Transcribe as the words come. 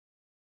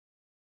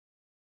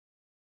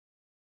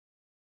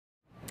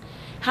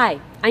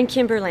Hi, I'm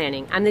Kimber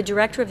Lanning. I'm the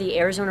director of the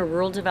Arizona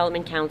Rural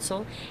Development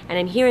Council, and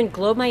I'm here in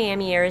Globe,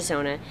 Miami,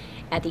 Arizona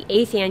at the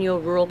 8th Annual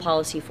Rural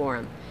Policy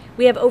Forum.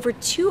 We have over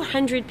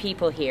 200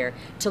 people here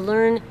to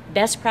learn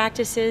best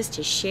practices,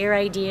 to share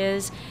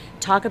ideas,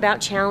 talk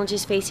about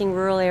challenges facing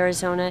rural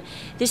Arizona.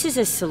 This is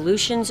a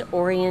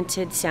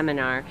solutions-oriented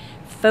seminar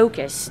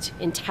focused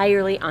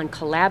entirely on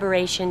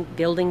collaboration,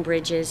 building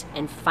bridges,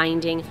 and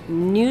finding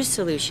new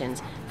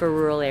solutions for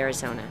rural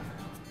Arizona.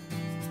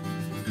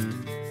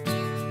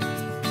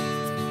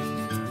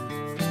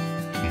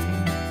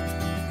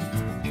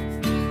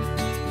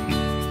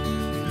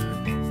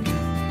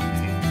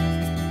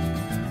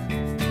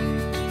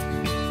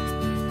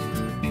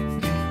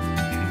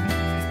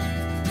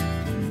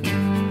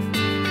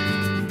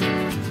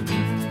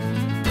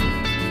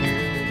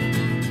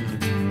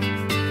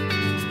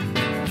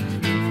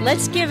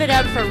 Let's give it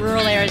up for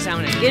rural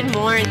Arizona. Good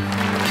morning.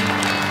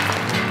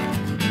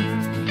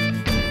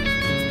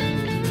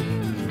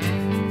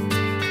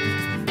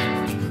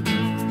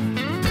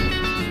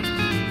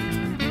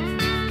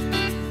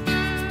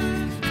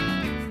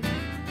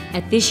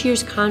 At this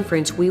year's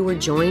conference, we were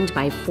joined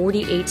by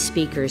 48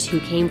 speakers who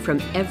came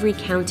from every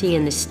county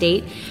in the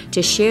state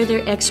to share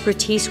their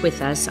expertise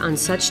with us on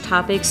such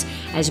topics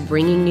as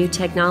bringing new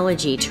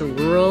technology to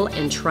rural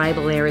and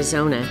tribal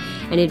Arizona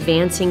and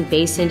advancing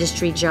base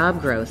industry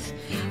job growth.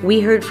 We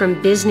heard from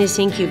business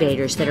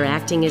incubators that are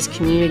acting as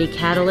community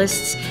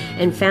catalysts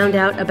and found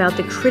out about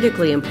the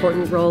critically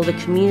important role the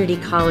community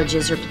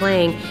colleges are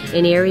playing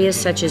in areas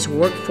such as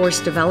workforce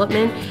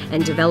development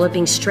and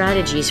developing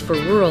strategies for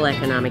rural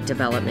economic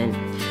development.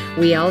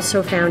 We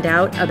also found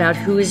out about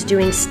who is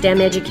doing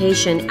STEM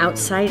education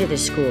outside of the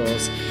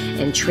schools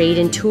and trade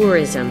and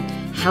tourism.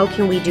 How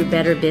can we do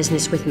better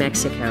business with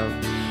Mexico?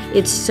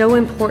 It's so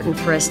important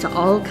for us to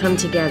all come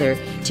together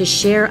to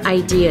share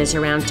ideas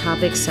around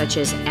topics such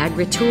as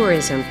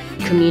agritourism,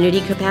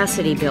 community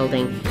capacity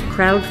building,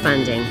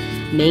 crowdfunding,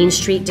 Main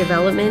Street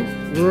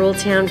development, rural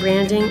town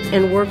branding,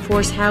 and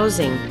workforce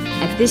housing.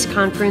 At this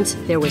conference,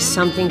 there was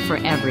something for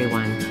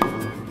everyone.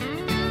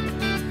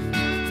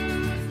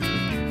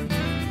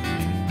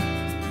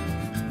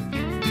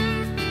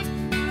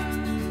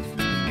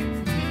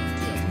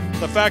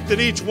 The fact that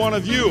each one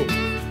of you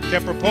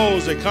can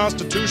propose a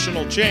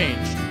constitutional change.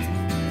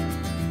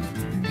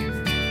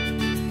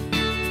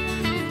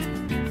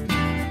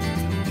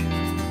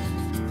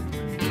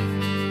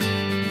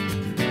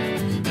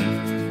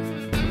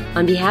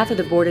 On behalf of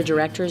the Board of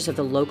Directors of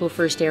the Local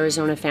First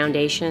Arizona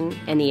Foundation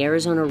and the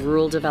Arizona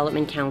Rural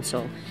Development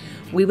Council,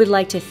 we would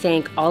like to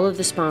thank all of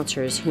the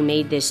sponsors who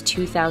made this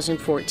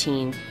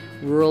 2014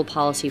 Rural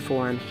Policy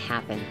Forum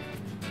happen.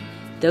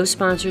 Those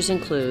sponsors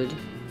include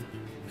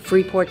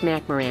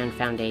Freeport-McMoRan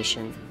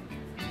Foundation,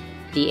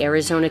 the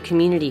Arizona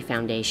Community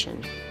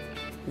Foundation,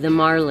 the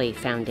Marley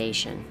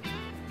Foundation,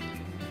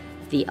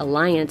 the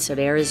Alliance of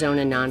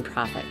Arizona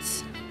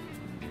Nonprofits,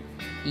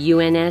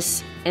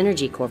 UNS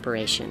Energy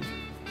Corporation,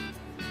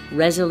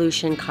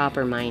 Resolution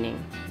Copper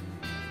Mining,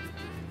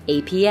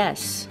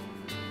 APS,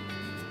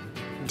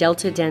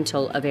 Delta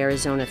Dental of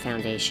Arizona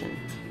Foundation,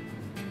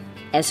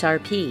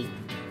 SRP,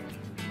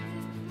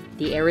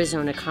 the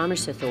Arizona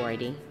Commerce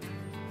Authority,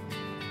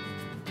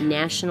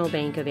 National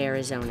Bank of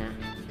Arizona,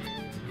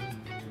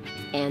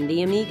 and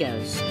the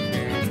Amigos.